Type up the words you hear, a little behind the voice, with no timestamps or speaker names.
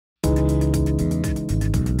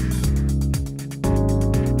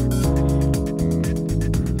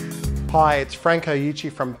Hi, it's Franco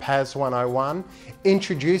Yuchi from PAAS 101,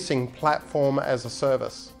 introducing Platform as a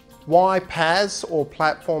Service. Why PAAS or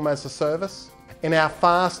Platform as a Service? In our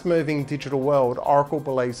fast-moving digital world, Oracle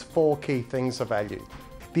believes 4 key things are valued.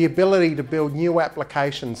 The ability to build new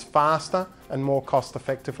applications faster and more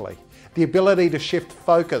cost-effectively. The ability to shift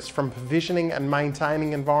focus from provisioning and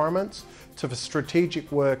maintaining environments to the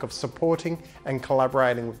strategic work of supporting and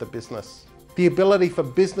collaborating with the business. The ability for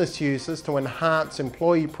business users to enhance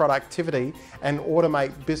employee productivity and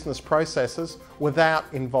automate business processes without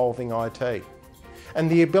involving IT. And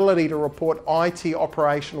the ability to report IT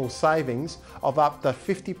operational savings of up to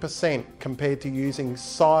 50% compared to using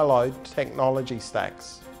siloed technology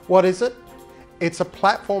stacks. What is it? It's a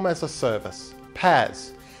platform as a service,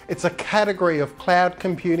 PAAS. It's a category of cloud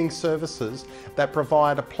computing services that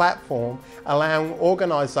provide a platform allowing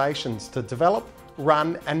organizations to develop,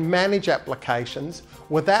 run and manage applications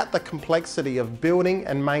without the complexity of building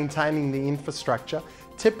and maintaining the infrastructure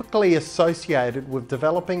typically associated with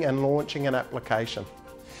developing and launching an application.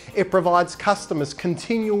 It provides customers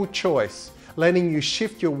continual choice, letting you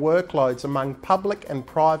shift your workloads among public and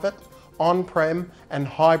private, on-prem and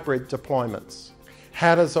hybrid deployments.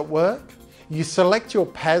 How does it work? You select your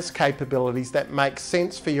PAAS capabilities that make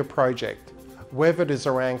sense for your project, whether it is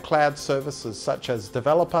around cloud services such as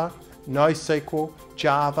developer, NoSQL,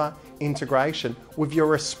 Java, integration with your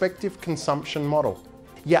respective consumption model.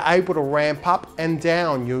 You're able to ramp up and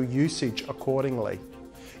down your usage accordingly.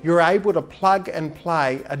 You're able to plug and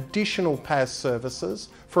play additional PAAS services,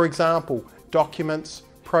 for example, documents,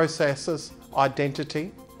 processes,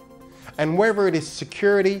 identity. And whether it is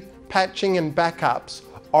security, patching and backups,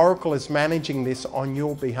 Oracle is managing this on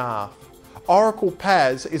your behalf. Oracle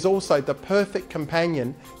PAAS is also the perfect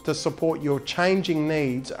companion to support your changing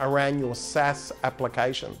needs around your SaaS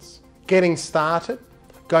applications. Getting started,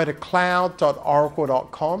 go to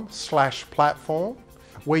cloud.oracle.com/platform,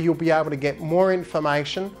 where you'll be able to get more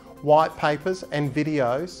information, white papers and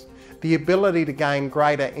videos, the ability to gain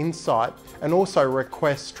greater insight and also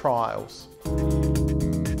request trials.